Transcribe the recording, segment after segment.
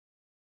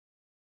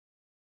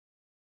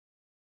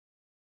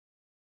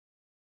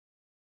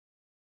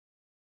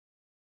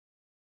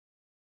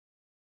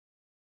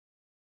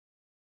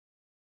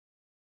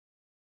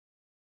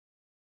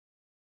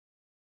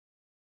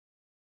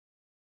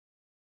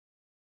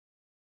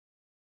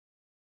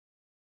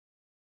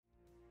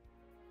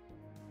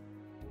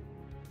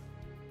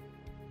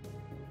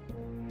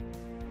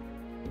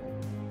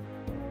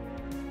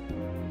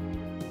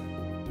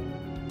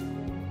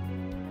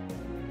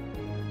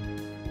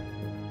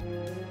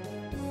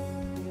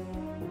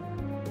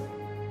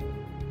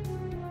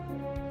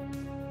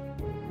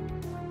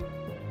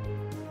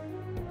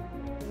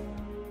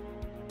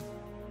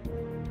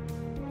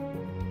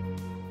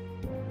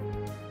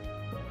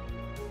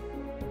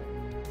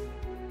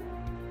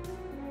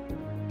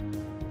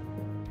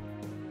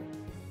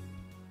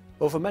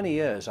Over many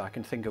years I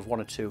can think of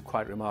one or two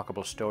quite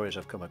remarkable stories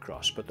I've come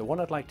across, but the one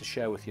I'd like to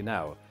share with you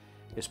now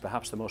is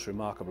perhaps the most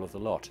remarkable of the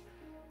lot.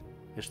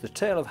 It's the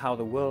tale of how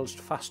the world's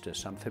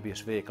fastest amphibious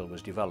vehicle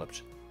was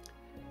developed.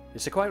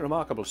 It's a quite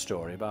remarkable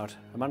story about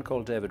a man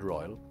called David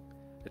Royle,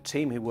 a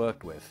team he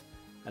worked with,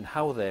 and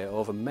how they,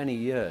 over many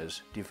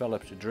years,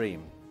 developed a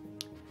dream.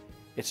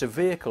 It's a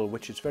vehicle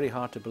which is very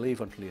hard to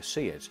believe until you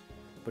see it,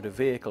 but a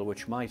vehicle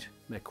which might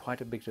make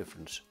quite a big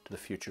difference to the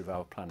future of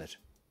our planet.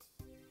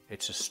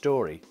 It's a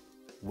story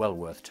well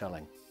worth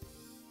telling.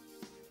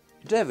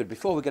 David,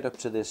 before we get up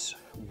to this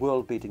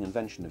world-beating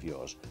invention of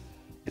yours,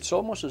 it's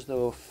almost as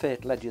though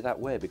fate led you that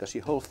way, because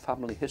your whole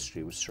family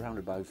history was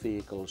surrounded by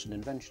vehicles and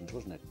inventions,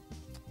 wasn't it?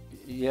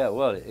 Yeah,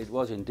 well, it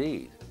was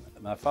indeed.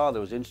 My father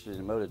was interested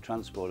in motor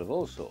transport of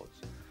all sorts.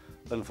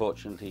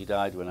 Unfortunately, he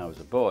died when I was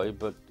a boy,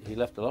 but he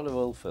left a lot of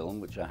old film,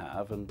 which I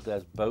have, and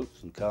there's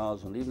boats and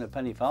cars and even a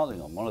penny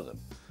farthing on one of them.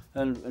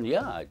 And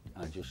yeah,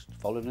 I just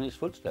followed in his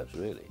footsteps,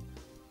 really.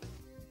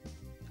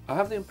 I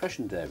have the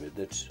impression, David,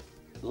 that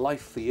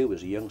life for you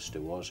as a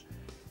youngster was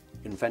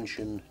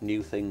invention,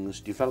 new things,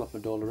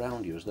 development all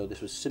around you, as though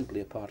this was simply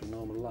a part of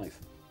normal life.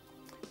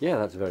 Yeah,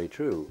 that's very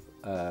true.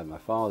 My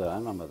father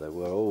and my mother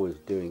were always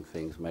doing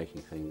things,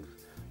 making things.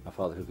 My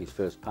father took his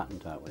first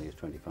patent out when he was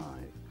 25.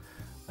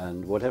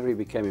 And whatever he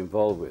became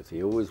involved with,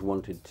 he always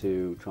wanted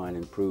to try and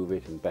improve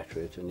it and better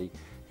it. And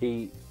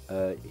he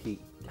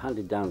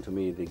handed down to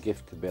me the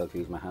gift to be able to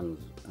use my hands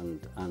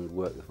and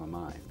work with my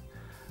mind.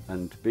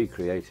 And to be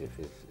creative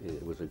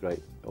was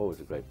always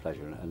a great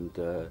pleasure.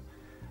 And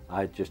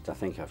I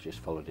think I've just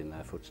followed in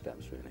their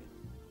footsteps, really.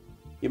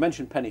 You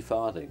mentioned penny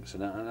farthings,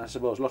 and I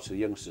suppose lots of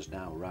youngsters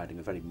now riding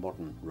a very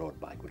modern road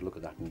bike would look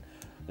at that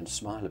and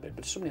smile a bit,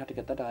 but somebody had to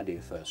get that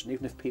idea first, and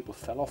even if people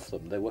fell off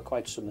them, they were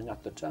quite something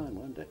at the time,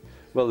 weren't they?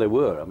 Well, they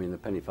were. I mean, the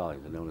penny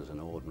farthings are known as an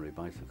ordinary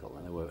bicycle,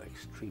 and they were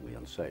extremely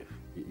unsafe.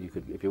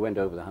 If you went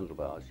over the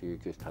handlebars, you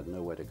just had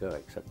nowhere to go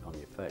except on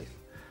your face.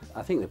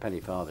 I think the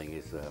penny farthing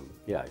is,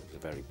 yeah, it's a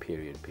very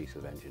period piece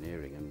of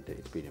engineering, and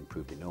it's been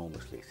improved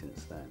enormously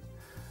since then.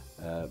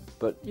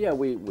 But yeah,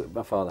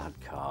 my father had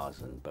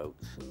cars and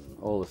boats and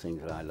all the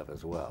things that I love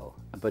as well.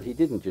 But he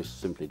didn't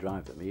just simply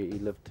drive them. He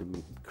loved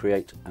to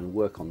create and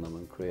work on them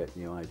and create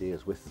new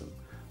ideas with them.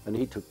 And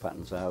he took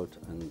patents out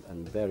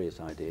and various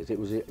ideas. It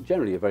was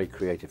generally a very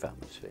creative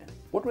atmosphere.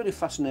 What really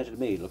fascinated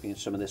me looking at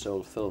some of this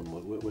old film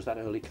was that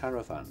early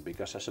caravan,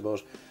 because I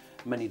suppose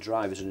many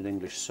drivers in an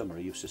English summer are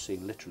used to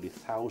seeing literally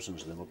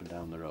thousands of them up and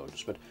down the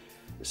roads. But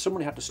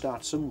somebody had to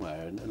start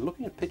somewhere, and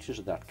looking at pictures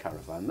of that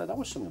caravan, that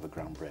was something of a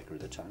groundbreaker at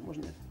the time,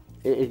 wasn't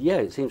it? Yeah,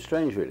 it seems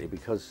strange really,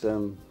 because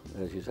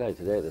as you say,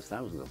 today there's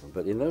thousands of them.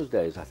 But in those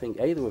days, I think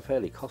they were a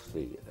fairly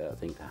costly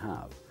thing to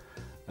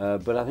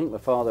have. But I think my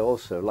father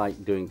also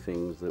liked doing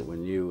things that were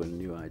new and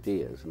new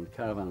ideas, and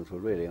caravans were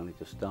really only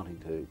just starting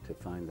to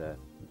find their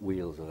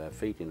wheels or their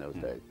feet in those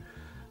days.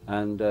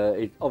 And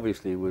it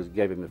obviously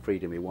gave him the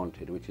freedom he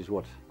wanted, which is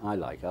what I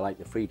like. I like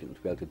the freedom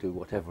to be able to do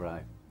whatever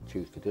I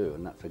choose to do,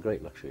 and that's a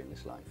great luxury in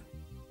this life.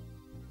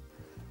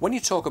 When you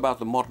talk about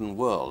the modern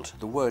world,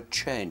 the word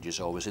change is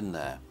always in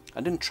there,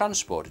 and in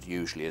transport it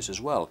usually is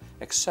as well,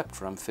 except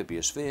for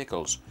amphibious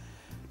vehicles.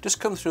 Just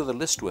come through the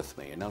list with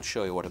me and I'll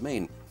show you what I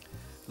mean.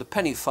 The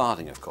penny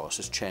farthing, of course,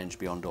 has changed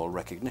beyond all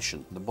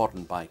recognition. The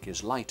modern bike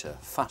is lighter,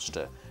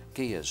 faster,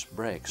 gears,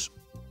 brakes.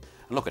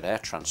 And look at air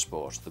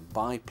transport. The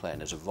biplane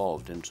has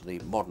evolved into the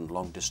modern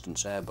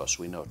long-distance Airbus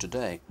we know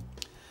today.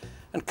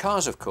 And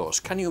cars, of course.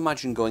 Can you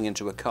imagine going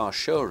into a car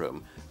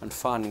showroom and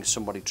finding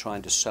somebody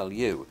trying to sell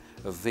you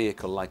a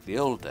vehicle like the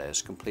old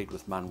days, complete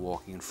with man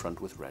walking in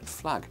front with red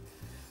flag?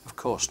 Of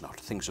course not.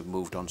 Things have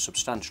moved on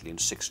substantially in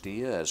 60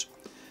 years.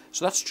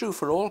 So that's true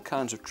for all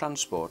kinds of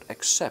transport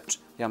except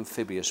the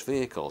amphibious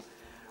vehicle.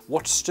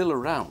 What's still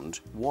around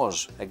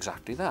was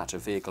exactly that, a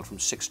vehicle from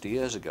 60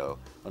 years ago,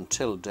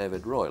 until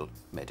David Royle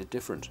made it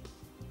different.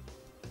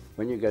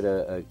 When you get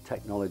a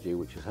technology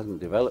which hasn't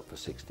developed for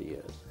 60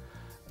 years,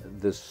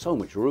 there's so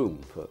much room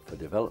for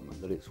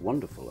development that it's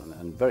wonderful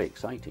and very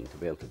exciting to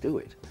be able to do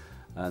it.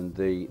 And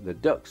the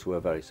ducks were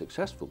very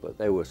successful, but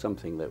they were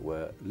something that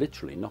were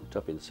literally knocked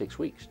up in 6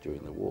 weeks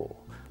during the war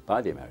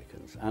by the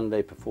Americans, and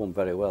they performed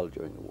very well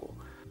during the war.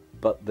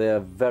 But they're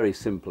very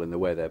simple in the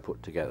way they're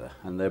put together,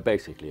 and they're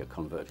basically a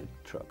converted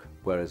truck.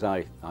 Whereas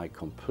I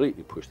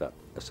completely pushed that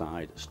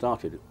aside,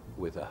 started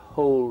with a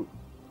whole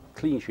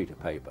clean sheet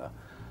of paper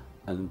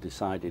and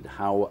decided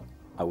how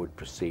I would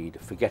proceed,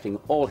 forgetting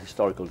all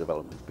historical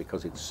developments,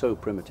 because it's so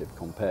primitive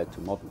compared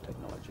to modern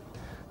technology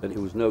that it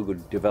was no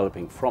good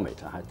developing from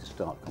it. I had to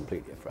start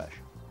completely afresh.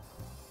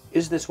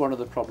 Is this one of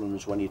the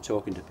problems when you're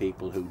talking to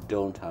people who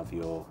don't have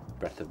your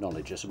breadth of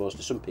knowledge? I suppose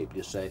to some people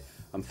you say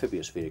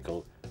amphibious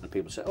vehicle and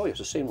people say, oh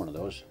yes, I've seen one of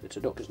those, it's a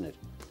duck, isn't it?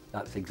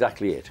 That's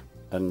exactly it.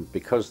 And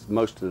because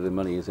most of the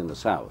money is in the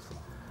south,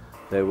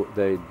 they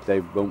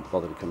won't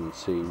bother to come and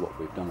see what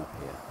we've done up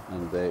here.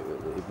 And it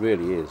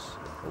really is,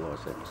 although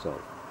I say it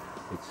myself,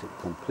 it's a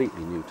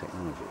completely new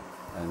technology.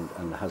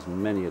 and has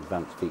many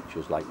advanced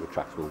features like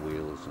retractable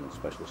wheels and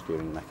special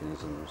steering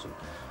mechanisms,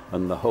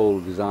 and the whole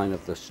design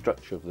of the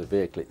structure of the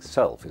vehicle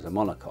itself is a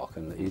monocoque,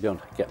 and you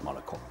don't get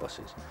monocoque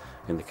buses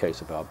in the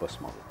case of our bus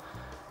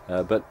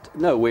model. But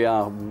no, we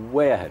are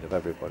way ahead of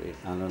everybody,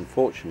 and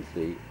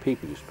unfortunately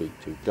people you speak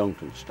to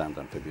don't understand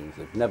amphibians.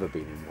 They've never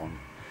been in one.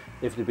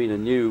 If there'd been a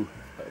new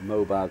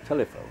mobile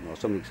telephone or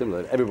something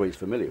similar that everybody's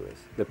familiar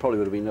with, there probably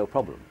would have been no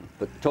problem.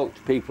 But talk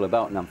to people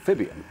about an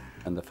amphibian,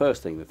 and the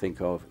first thing they think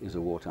of is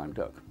a wartime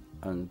duck.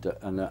 And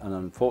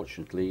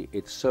unfortunately,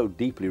 it's so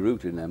deeply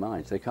rooted in their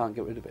minds, they can't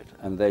get rid of it.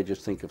 And they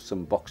just think of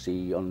some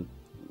boxy,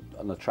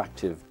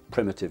 unattractive,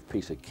 primitive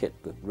piece of kit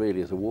that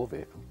really is a war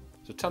vehicle.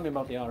 So tell me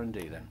about the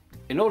R&D then.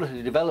 In order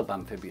to develop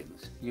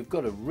amphibians, you've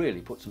got to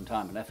really put some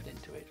time and effort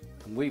into it.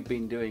 And we've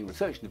been doing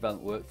research and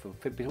development work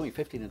for between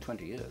 15 and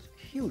 20 years.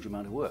 A huge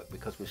amount of work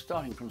because we're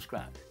starting from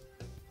scratch.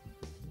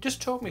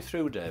 Just talk me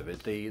through, David,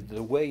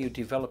 the way you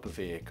develop a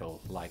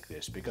vehicle like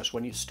this, because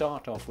when you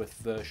start off with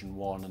version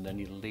 1 and then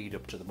you lead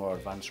up to the more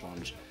advanced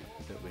ones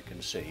that we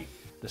can see,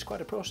 there's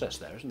quite a process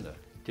there, isn't there?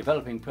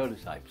 Developing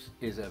prototypes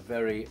is a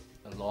very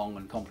long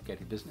and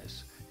complicated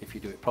business if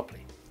you do it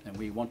properly, and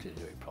we wanted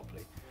to do it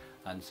properly.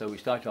 And so we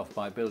started off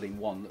by building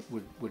one that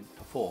would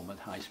perform at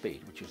high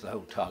speed, which is the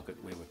whole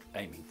target we were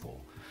aiming for.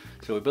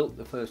 So we built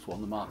the first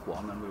one, the Mark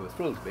 1, and we were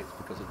thrilled to bits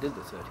because it did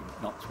the 30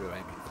 knots we were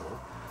aiming for.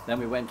 Then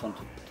we went on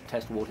to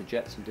test water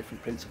jets and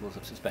different principles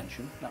of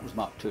suspension. That was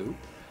Mark 2.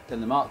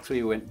 Then the Mark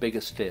 3 went bigger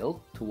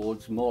still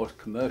towards more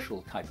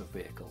commercial type of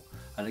vehicle.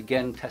 And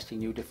again, testing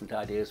new different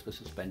ideas for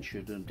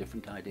suspension and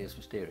different ideas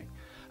for steering.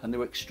 And they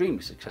were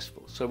extremely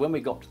successful. So when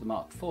we got to the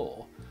Mark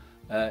 4,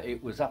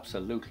 it was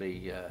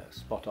absolutely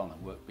spot on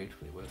and worked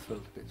beautifully. We were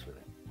thrilled to bits with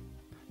it.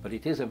 But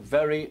it is a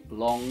very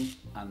long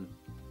and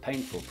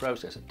painful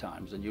process at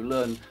times, and you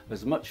learn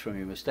as much from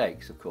your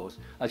mistakes, of course,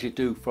 as you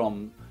do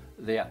from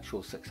the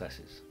actual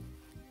successes.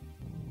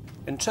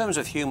 In terms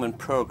of human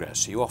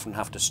progress, you often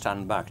have to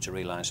stand back to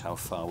realise how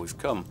far we've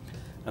come,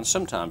 and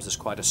sometimes there's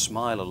quite a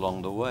smile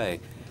along the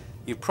way.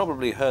 You've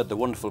probably heard the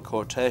wonderful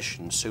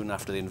quotation soon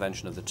after the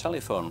invention of the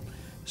telephone.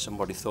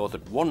 Somebody thought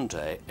that one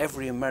day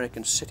every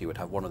American city would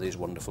have one of these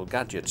wonderful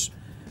gadgets.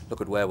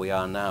 Look at where we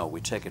are now.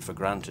 We take it for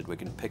granted. We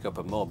can pick up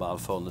a mobile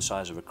phone the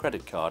size of a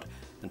credit card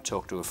and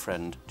talk to a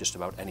friend just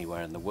about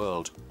anywhere in the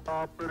world.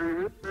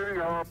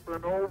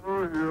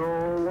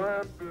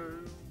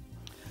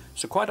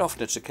 So quite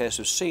often it's a case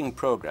of seeing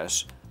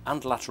progress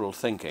and lateral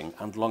thinking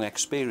and long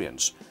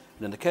experience.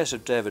 And in the case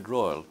of David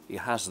Royle, he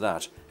has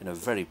that in a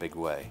very big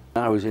way.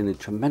 I was in a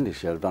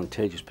tremendously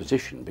advantageous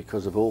position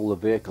because of all the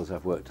vehicles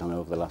I've worked on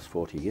over the last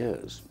 40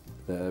 years.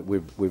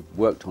 We've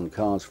worked on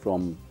cars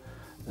from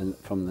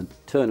the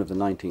turn of the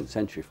 19th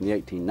century, from the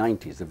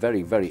 1890s, the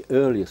very, very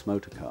earliest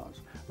motor cars,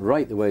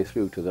 right the way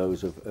through to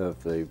those of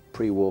the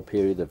pre-war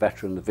period, the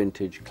veteran, the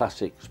vintage,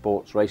 classic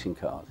sports racing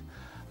cars.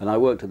 And I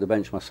worked at the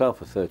bench myself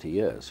for 30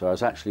 years, so I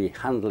was actually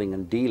handling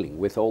and dealing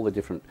with all the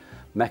different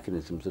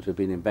mechanisms that have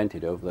been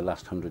invented over the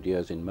last 100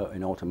 years in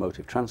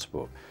automotive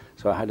transport.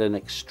 So I had an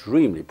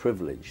extremely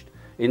privileged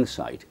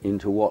insight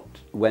into what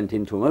went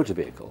into a motor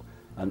vehicle.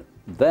 And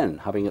then,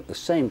 having at the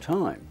same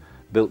time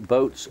built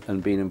boats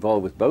and been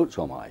involved with boats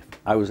all my life,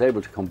 I was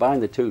able to combine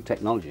the two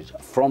technologies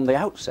from the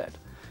outset.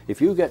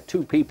 If you get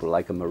two people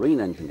like a marine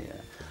engineer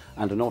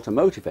and an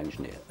automotive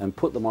engineer and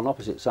put them on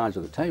opposite sides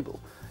of the table,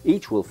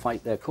 each will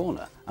fight their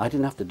corner. I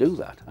didn't have to do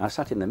that. I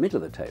sat in the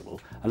middle of the table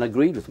and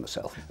agreed with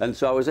myself. And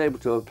so I was able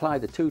to apply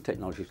the two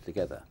technologies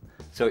together.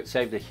 So it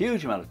saved a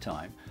huge amount of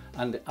time,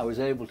 and I was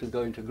able to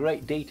go into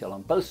great detail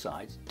on both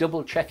sides,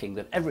 double checking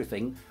that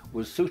everything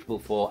was suitable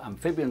for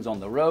amphibians on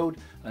the road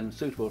and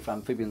suitable for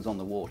amphibians on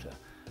the water.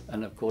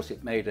 And of course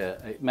it made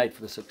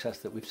for the success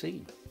that we've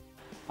seen.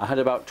 I had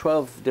about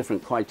 12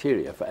 different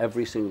criteria for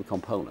every single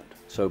component.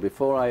 So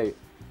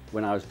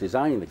when I was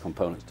designing the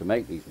components to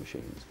make these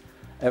machines,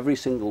 every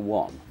single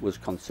one was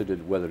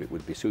considered whether it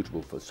would be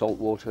suitable for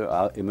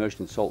saltwater,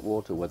 immersion in salt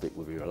water, whether it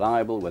would be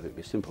reliable, whether it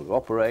would be simple to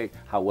operate,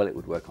 how well it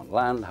would work on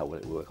land, how well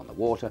it would work on the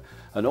water.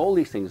 And all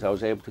these things I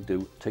was able to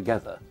do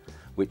together,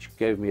 which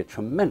gave me a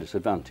tremendous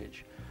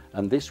advantage.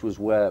 And this was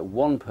where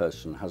one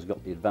person has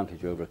got the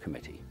advantage over a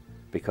committee,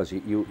 because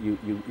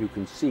you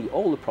can see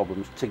all the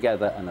problems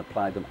together and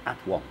apply them at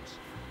once,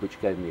 which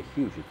gave me a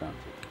huge advantage.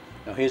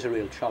 Now here's a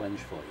real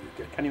challenge for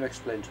you. Can you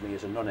explain to me,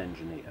 as a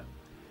non-engineer,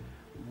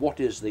 what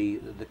is the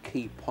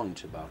key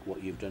point about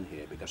what you've done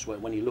here? Because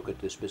when you look at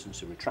this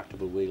business of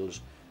retractable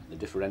wheels, the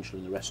differential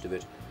and the rest of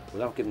it,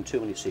 without giving too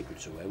many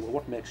secrets away,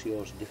 what makes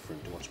yours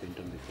different to what's been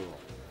done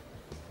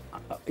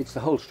before? It's the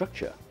whole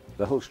structure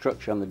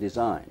and the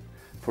design.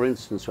 For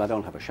instance, I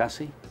don't have a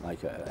chassis like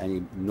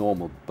any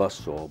normal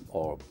bus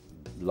or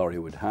lorry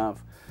would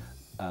have.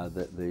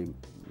 The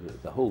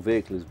whole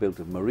vehicle is built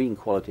of marine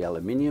quality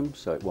aluminium,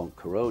 so it won't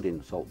corrode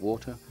in salt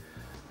water.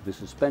 The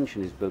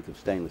suspension is built of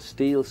stainless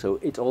steel, so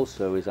it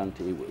also is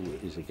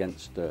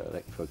against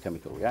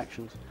electrochemical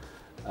reactions.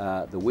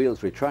 The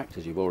wheels retract,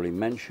 as you've already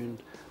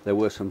mentioned. There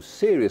were some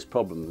serious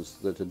problems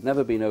that had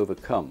never been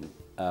overcome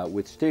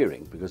with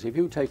steering, because if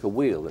you take a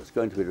wheel that's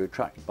going to be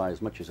retracted by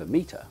as much as a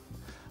metre,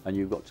 and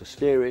you've got to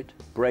steer it,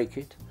 brake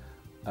it.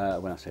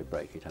 When I say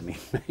brake it, I mean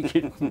make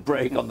it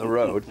brake on the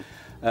road,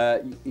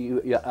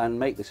 and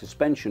make the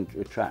suspension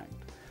retract.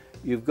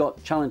 You've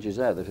got challenges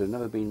there that have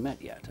never been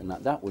met yet, and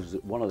that was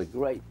one of the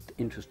great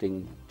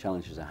interesting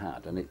challenges I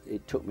had, and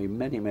it took me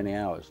many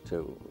hours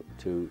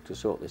to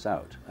sort this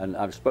out. And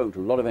I've spoken to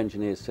a lot of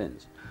engineers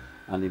since,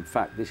 and in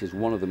fact this is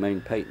one of the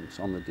main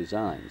patents on the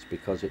designs,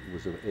 because it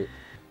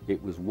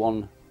was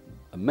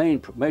a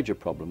major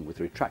problem with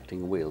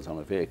retracting wheels on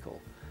a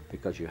vehicle,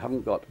 because you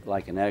haven't got,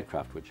 like an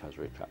aircraft which has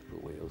retractable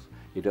wheels,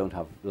 you don't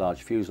have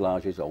large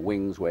fuselages or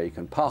wings where you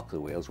can park the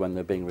wheels when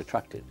they're being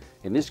retracted.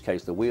 In this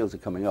case, the wheels are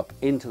coming up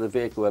into the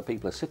vehicle where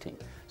people are sitting,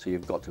 so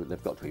they've got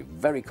to be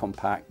very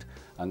compact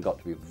and got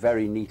to be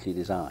very neatly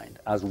designed,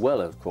 as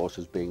well, of course,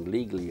 as being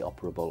legally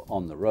operable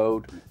on the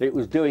road. It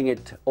was doing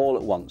it all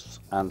at once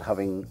and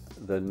having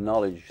the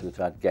knowledge that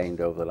I'd gained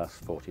over the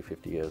last 40,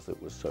 50 years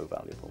that was so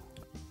valuable.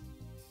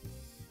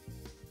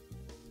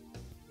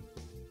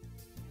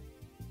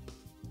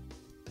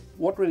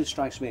 What really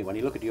strikes me when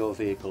you look at your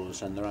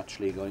vehicles and they're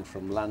actually going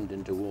from land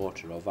into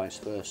water or vice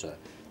versa,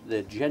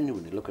 they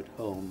genuinely look at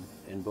home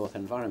in both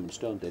environments,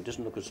 don't they? It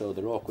doesn't look as though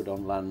they're awkward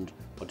on land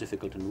or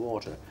difficult in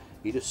water.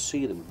 You just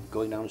see them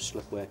going down a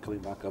slipway, coming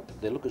back up.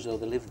 They look as though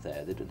they live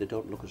there. They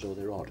don't look as though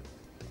they're odd.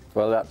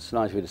 Well, that's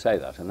nice of you to say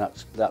that, and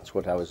that's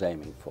what I was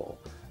aiming for.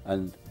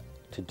 And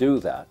to do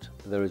that,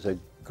 there is a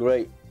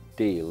great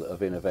deal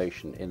of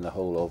innovation in the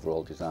whole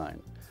overall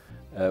design.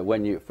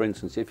 For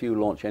instance, if you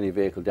launch any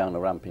vehicle down a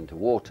ramp into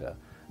water,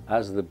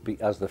 as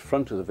the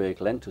front of the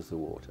vehicle enters the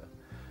water,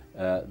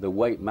 the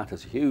weight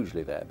matters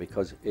hugely there,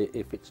 because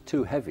if it's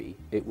too heavy,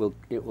 it will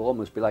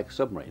almost be like a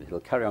submarine. It'll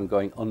carry on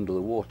going under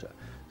the water.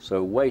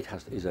 So weight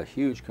is a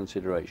huge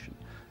consideration,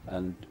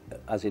 and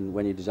as in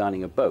when you're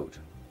designing a boat,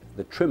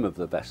 the trim of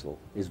the vessel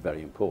is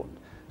very important.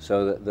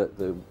 So that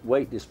the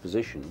weight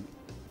disposition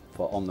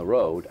on the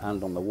road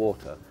and on the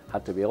water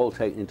had to be all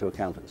taken into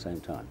account at the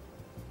same time.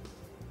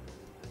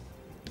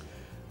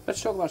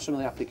 Let's talk about some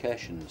of the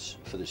applications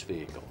for this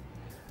vehicle.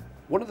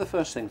 One of the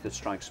first things that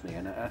strikes me,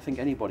 and I think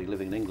anybody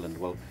living in England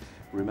will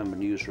remember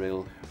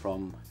newsreel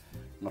from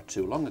not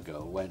too long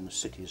ago when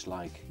cities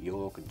like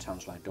York and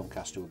towns like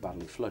Doncaster were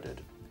badly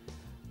flooded.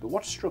 But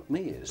what struck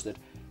me is that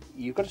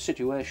you've got a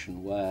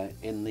situation where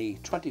in the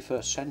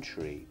 21st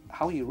century,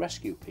 how you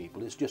rescue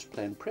people is just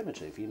plain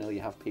primitive. You know, you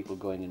have people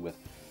going in with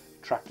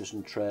tractors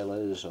and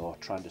trailers, or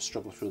trying to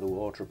struggle through the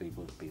water,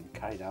 people being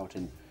carried out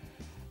in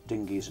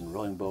dinghies and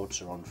rowing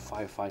boats, or on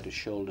firefighters'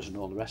 shoulders and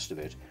all the rest of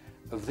it.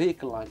 A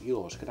vehicle like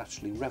yours could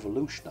actually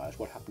revolutionise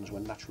what happens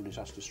when natural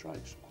disaster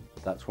strikes.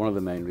 That's one of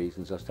the main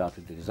reasons I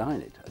started to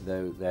design it.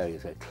 There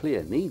is a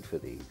clear need for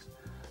these,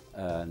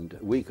 and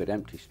we could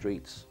empty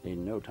streets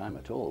in no time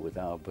at all with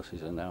our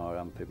buses and our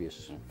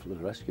amphibious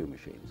flood rescue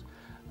machines.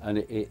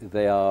 And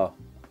they are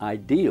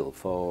ideal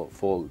for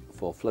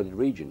flooded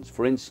regions.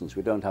 For instance,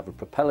 we don't have the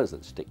propellers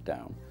that stick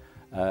down,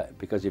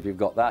 because if you've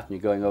got that and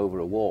you're going over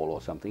a wall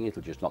or something,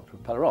 it'll just knock the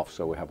propeller off.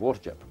 So we have water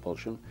jet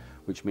propulsion,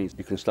 which means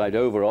you can slide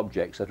over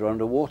objects that are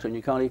underwater and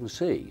you can't even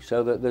see.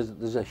 So that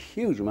there's a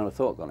huge amount of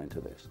thought gone into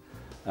this,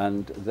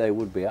 and they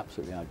would be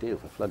absolutely ideal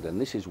for flood.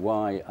 And this is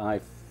why I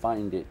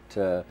find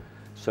it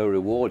so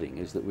rewarding,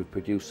 is that we've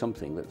produced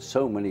something that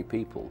so many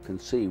people can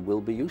see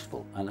will be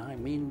useful. And I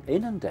mean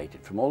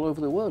inundated from all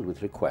over the world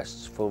with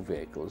requests for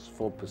vehicles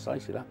for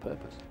precisely that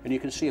purpose. And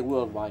you can see a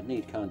worldwide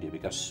need, can't you?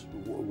 Because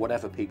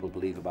whatever people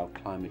believe about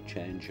climate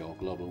change or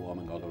global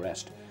warming or the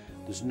rest,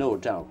 there's no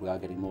doubt we are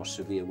getting more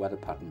severe weather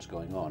patterns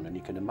going on. And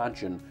you can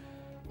imagine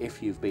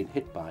if you've been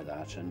hit by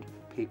that and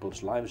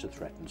people's lives are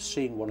threatened,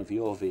 seeing one of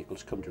your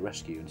vehicles come to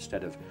rescue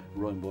instead of a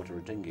rowing boat or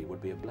a dinghy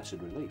would be a blessed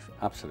relief.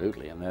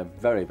 Absolutely, and they're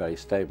very, very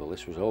stable.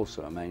 This was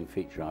also a main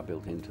feature I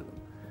built into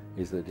them,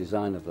 is the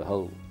design of the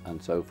hull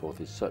and so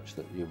forth is such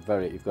that you've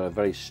got a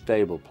very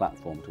stable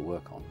platform to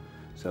work on.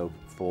 So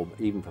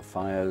even for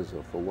fires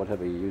or for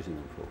whatever you're using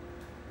them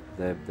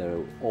for,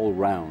 they're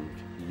all-round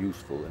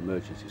useful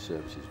emergency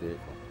services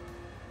vehicle.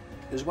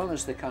 As well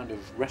as the kind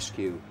of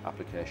rescue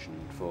application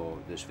for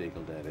this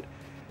vehicle, David,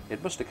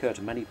 it must occur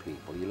to many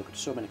people, you look at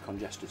so many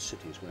congested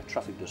cities where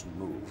traffic doesn't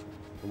move,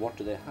 and what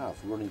do they have?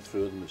 Running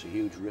through them is a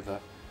huge river,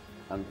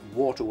 and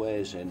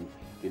waterways in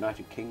the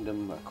United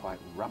Kingdom are quite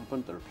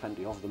rampant. There are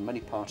plenty of them. Many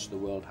parts of the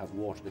world have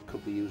water that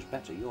could be used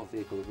better. Your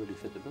vehicle would really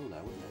fit the bill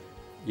there, wouldn't it?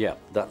 Yeah,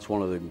 that's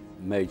one of the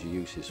major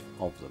uses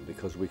of them,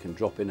 because we can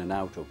drop in and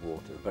out of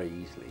water very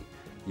easily.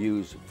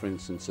 Use, for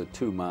instance, a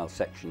 2-mile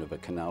section of a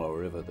canal or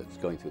a river that's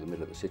going through the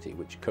middle of the city,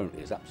 which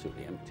currently is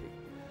absolutely empty,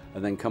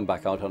 and then come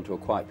back out onto a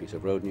quiet piece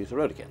of road and use the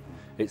road again.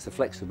 It's the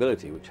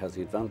flexibility which has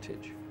the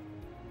advantage.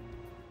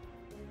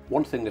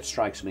 One thing that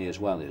strikes me as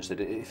well is that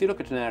if you look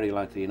at an area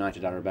like the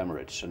United Arab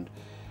Emirates, and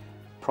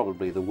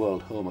probably the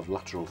world home of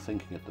lateral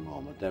thinking at the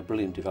moment, there are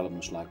brilliant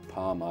developments like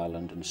Palm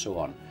Island and so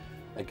on.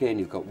 Again,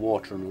 you've got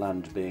water and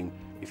land being,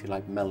 if you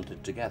like,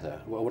 melded together.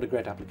 Well, what a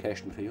great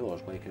application for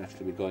yours, where you can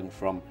actually be going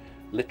from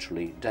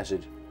literally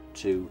desert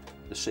to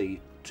the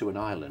sea to an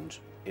island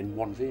in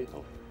one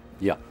vehicle.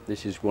 Yeah,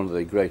 this is one of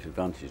the great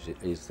advantages,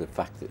 is the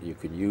fact that you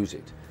can use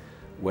it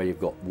where you've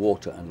got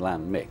water and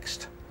land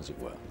mixed, as it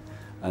were.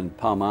 And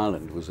Palm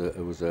Island was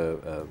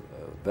a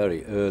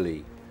very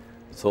early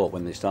thought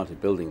when they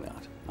started building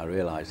that. I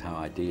realised how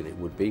ideal it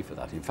would be for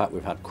that. In fact,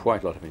 we've had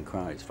quite a lot of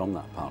inquiries from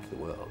that part of the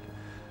world,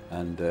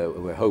 and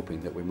we're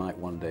hoping that we might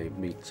one day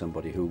meet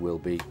somebody who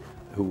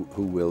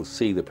will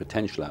see the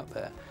potential out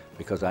there,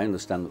 because I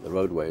understand that the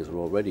roadways are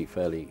already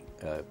fairly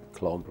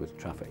clogged with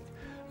traffic,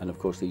 and of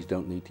course these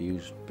don't need to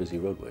use busy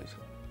roadways.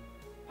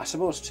 I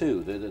suppose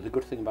too, the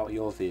good thing about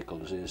your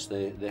vehicles is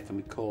they can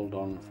be called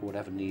on for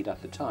whatever need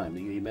at the time.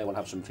 You may well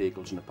have some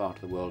vehicles in a part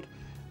of the world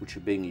which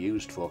are being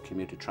used for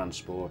commuter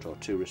transport or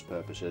tourist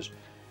purposes,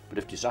 but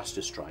if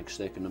disaster strikes,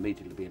 they can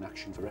immediately be in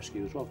action for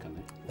rescue as well, can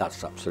they?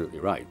 That's absolutely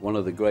right. One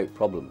of the great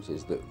problems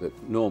is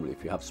that normally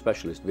if you have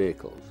specialist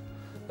vehicles,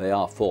 they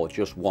are for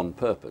just one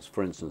purpose.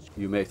 For instance,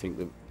 you may think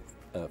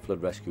that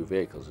flood rescue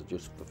vehicles are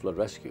just for flood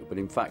rescue, but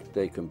in fact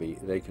they can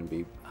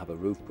have a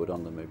roof put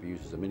on them, maybe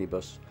used as a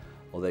minibus,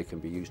 or they can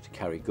be used to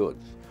carry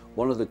goods.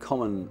 One of the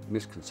common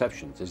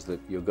misconceptions is that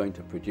you're going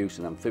to produce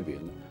an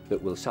amphibian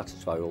that will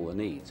satisfy all the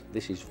needs.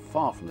 This is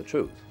far from the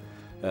truth.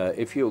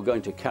 If you're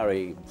going to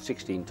carry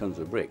 16 tons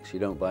of bricks, you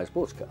don't buy a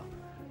sports car.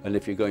 And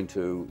if you're going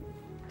to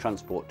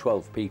transport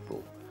 12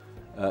 people,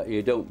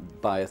 you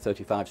don't buy a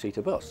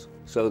 35-seater bus.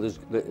 So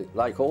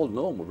like all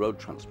normal road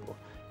transport,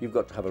 you've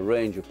got to have a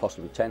range of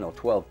possibly 10 or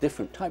 12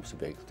 different types of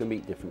vehicles to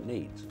meet different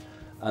needs.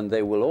 And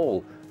they will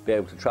all be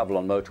able to travel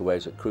on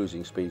motorways at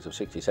cruising speeds of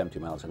 60, 70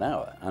 miles an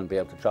hour, and be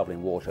able to travel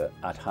in water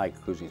at high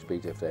cruising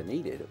speeds if they're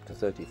needed, up to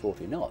 30,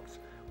 40 knots,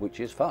 which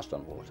is fast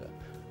on water.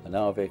 And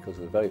our vehicles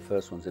are the very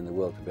first ones in the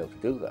world to be able to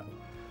do that.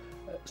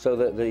 So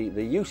that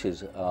the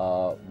uses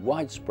are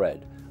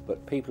widespread,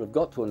 but people have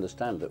got to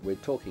understand that we're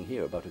talking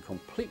here about a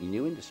completely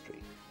new industry.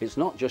 It's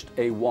not just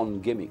a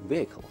one gimmick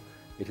vehicle.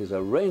 It is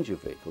a range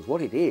of vehicles.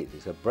 What it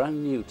is a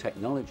brand new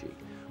technology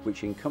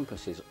which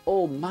encompasses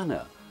all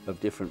manner of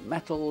different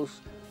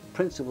metals,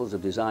 principles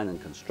of design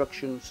and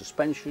construction,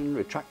 suspension,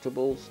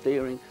 retractable,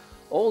 steering.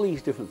 All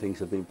these different things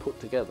have been put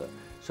together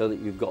so that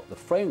you've got the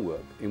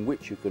framework in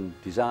which you can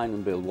design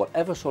and build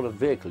whatever sort of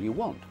vehicle you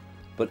want,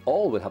 but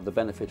all will have the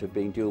benefit of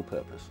being dual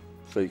purpose.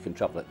 So you can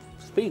travel at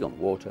speed on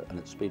water and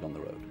at speed on the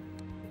road.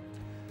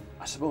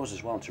 I suppose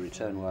as well, to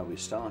return where we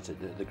started,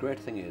 the great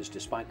thing is,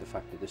 despite the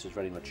fact that this is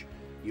very much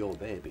your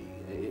baby,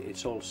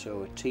 it's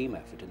also a team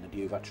effort in that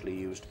you've actually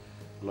used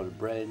a lot of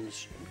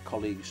brains and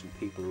colleagues and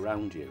people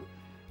around you.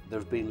 There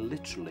have been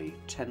literally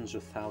tens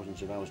of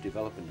thousands of hours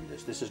developing in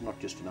this. This is not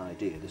just an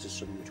idea, this is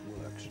something which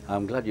works.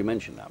 I'm glad you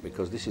mentioned that,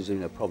 because this has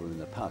been a problem in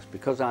the past.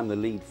 Because I'm the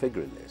lead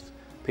figure in this,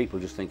 people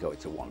just think, oh,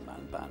 it's a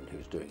one-man band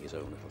who's doing his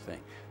own little thing.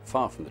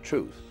 Far from the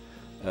truth.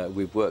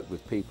 We've worked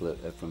with people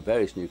from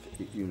various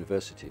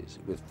universities,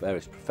 with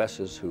various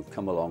professors who've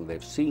come along,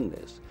 they've seen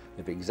this,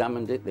 they've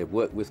examined it, they've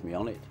worked with me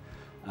on it,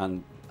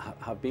 and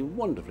have been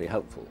wonderfully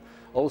helpful.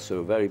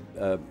 Also, very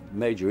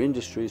major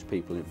industries,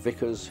 people in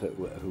Vickers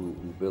who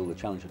build the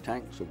Challenger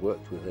tanks have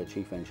worked with their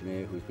chief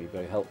engineer, who's been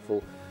very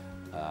helpful.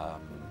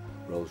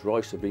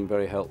 Rolls-Royce have been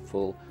very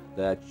helpful.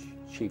 Their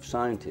chief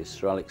scientist,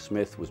 Sir Alex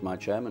Smith, was my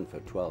chairman for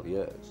 12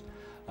 years.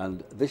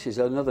 And this is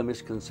another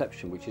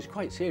misconception which is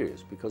quite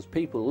serious, because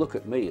people look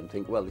at me and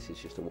think, well, this is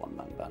just a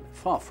one-man band.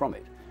 Far from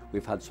it.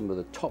 We've had some of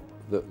the top,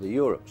 the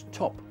Europe's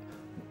top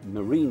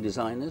marine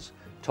designers,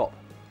 top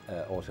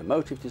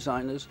automotive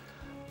designers,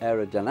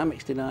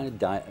 aerodynamics designers,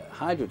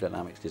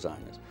 hydrodynamics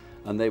designers,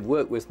 and they've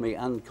worked with me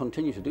and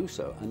continue to do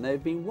so, and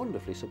they've been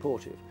wonderfully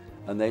supportive.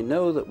 And they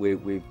know that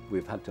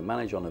we've had to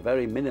manage on a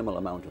very minimal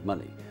amount of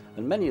money,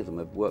 and many of them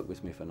have worked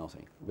with me for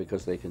nothing,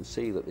 because they can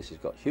see that this has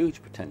got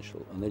huge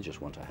potential and they just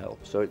want to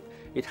help. So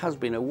it has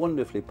been a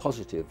wonderfully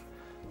positive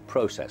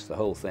process, the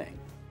whole thing.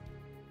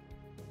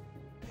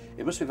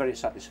 It must be very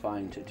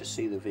satisfying to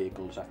see the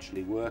vehicles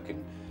actually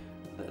working.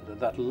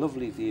 That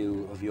lovely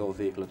view of your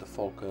vehicle at the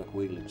Falkirk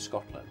Wheel in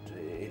Scotland,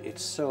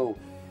 it's so,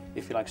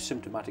 if you like,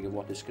 symptomatic of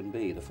what this can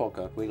be. The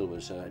Falkirk Wheel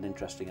was an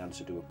interesting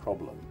answer to a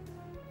problem,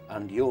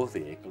 and your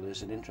vehicle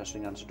is an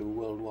interesting answer to a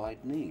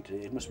worldwide need.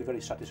 It must be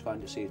very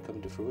satisfying to see it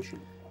come to fruition.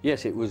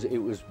 Yes, it was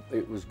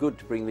good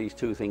to bring these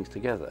two things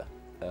together.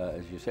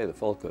 As you say, the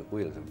Falkirk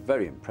Wheel is a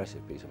very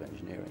impressive piece of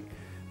engineering,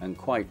 and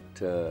quite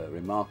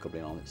remarkably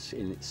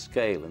in its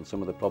scale and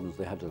some of the problems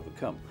they had to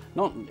overcome.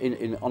 Not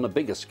on a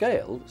bigger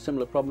scale,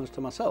 similar problems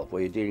to myself,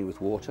 where you're dealing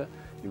with water.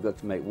 You've got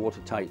to make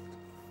watertight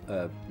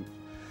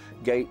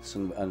gates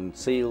and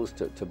seals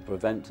to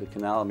prevent the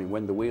canal. I mean,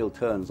 when the wheel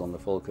turns on the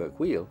Falkirk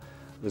Wheel,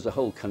 there's a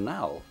whole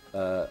canal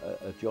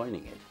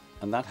adjoining it,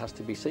 and that has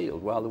to be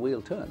sealed while the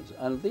wheel turns.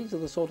 And these are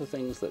the sort of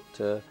things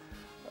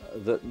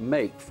that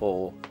make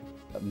for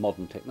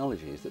modern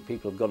technologies, that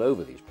people have got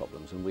over these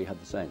problems, and we had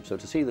the same. So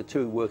to see the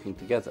two working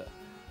together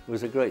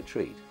was a great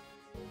treat.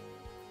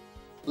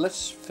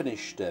 Let's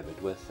finish,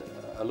 David, with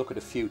a look at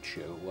a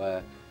future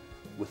where,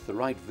 with the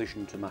right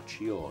vision to match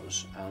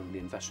yours and the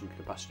investment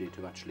capacity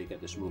to actually get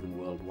this moving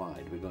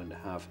worldwide, we're going to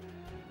have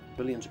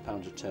billions of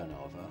pounds of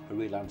turnover, a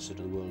real answer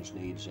to the world's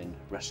needs in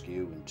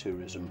rescue and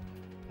tourism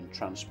and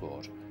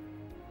transport.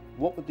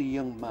 What would the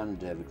young man,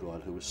 David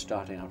Royle, who was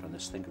starting out on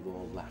this, think of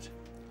all that?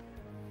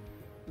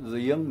 The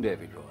young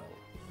David Royle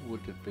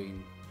would have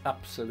been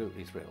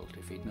absolutely thrilled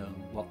if he'd known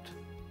what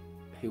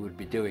he would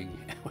be doing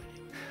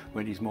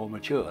when he's more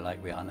mature,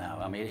 like we are now.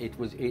 I mean,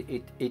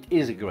 it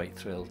is a great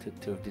thrill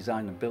to have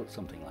designed and built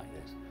something like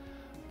this.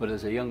 But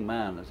as a young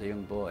man, as a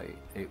young boy,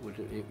 it would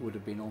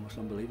have been almost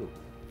unbelievable.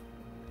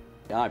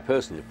 I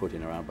personally have put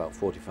in around about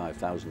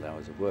 45,000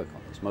 hours of work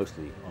on this,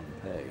 mostly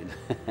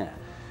unpaid,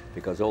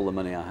 because all the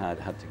money I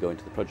had to go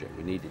into the project.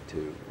 We needed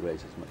to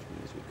raise as much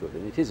money as we could,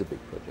 and it is a big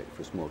project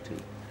for a small team.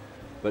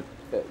 But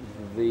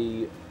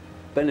the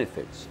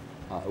benefits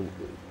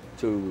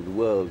to the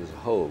world as a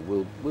whole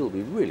will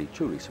be really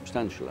truly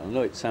substantial. I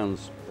know it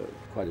sounds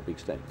quite a big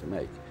statement to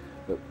make,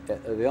 but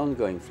the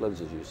ongoing floods,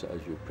 as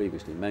you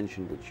previously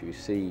mentioned, which you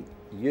see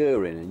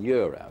year in and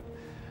year out,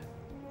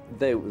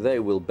 they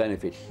will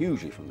benefit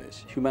hugely from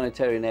this.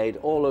 Humanitarian aid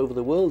all over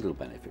the world will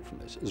benefit from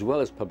this, as well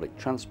as public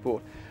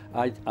transport.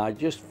 I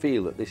just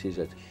feel that this is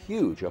a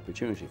huge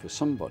opportunity for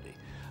somebody,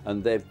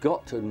 and they've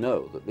got to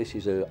know that this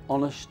is an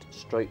honest,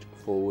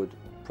 straightforward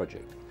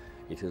project.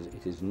 It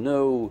is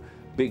no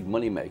big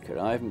money maker.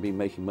 I haven't been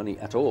making money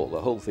at all.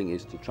 The whole thing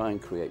is to try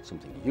and create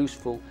something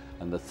useful,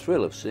 and the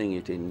thrill of seeing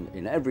it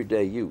in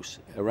everyday use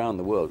around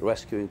the world,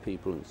 rescuing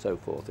people and so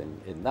forth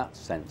in that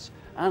sense,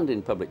 and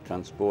in public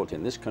transport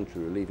in this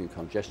country, relieving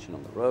congestion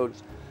on the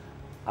roads.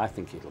 I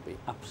think it'll be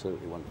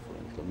absolutely wonderful,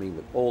 and it'll mean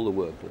that all the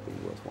work will be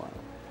worthwhile.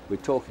 We're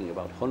talking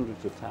about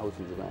hundreds of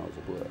thousands of hours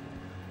of work,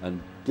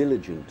 and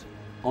diligent,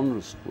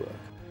 honest work,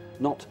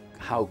 not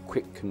how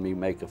quick can we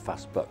make a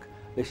fast buck.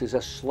 This is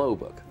a slow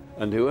buck,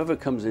 and whoever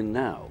comes in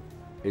now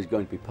is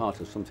going to be part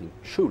of something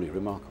truly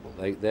remarkable.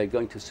 They're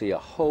going to see a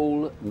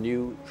whole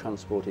new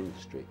transport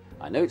industry.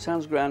 I know it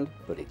sounds grand,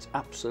 but it's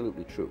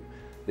absolutely true.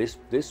 This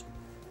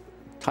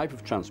type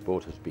of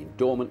transport has been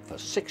dormant for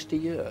 60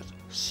 years.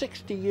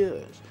 60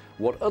 years!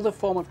 What other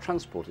form of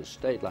transport has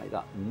stayed like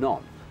that?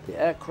 None. The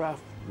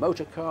aircraft,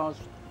 motor cars,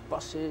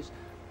 buses,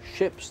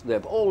 ships,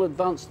 they've all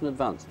advanced and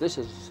advanced. This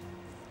has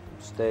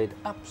stayed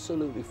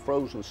absolutely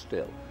frozen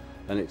still,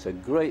 and it's a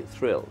great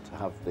thrill to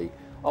have the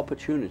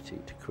opportunity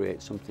to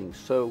create something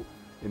so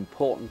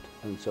important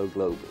and so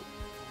global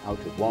out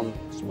of one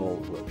small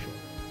workshop.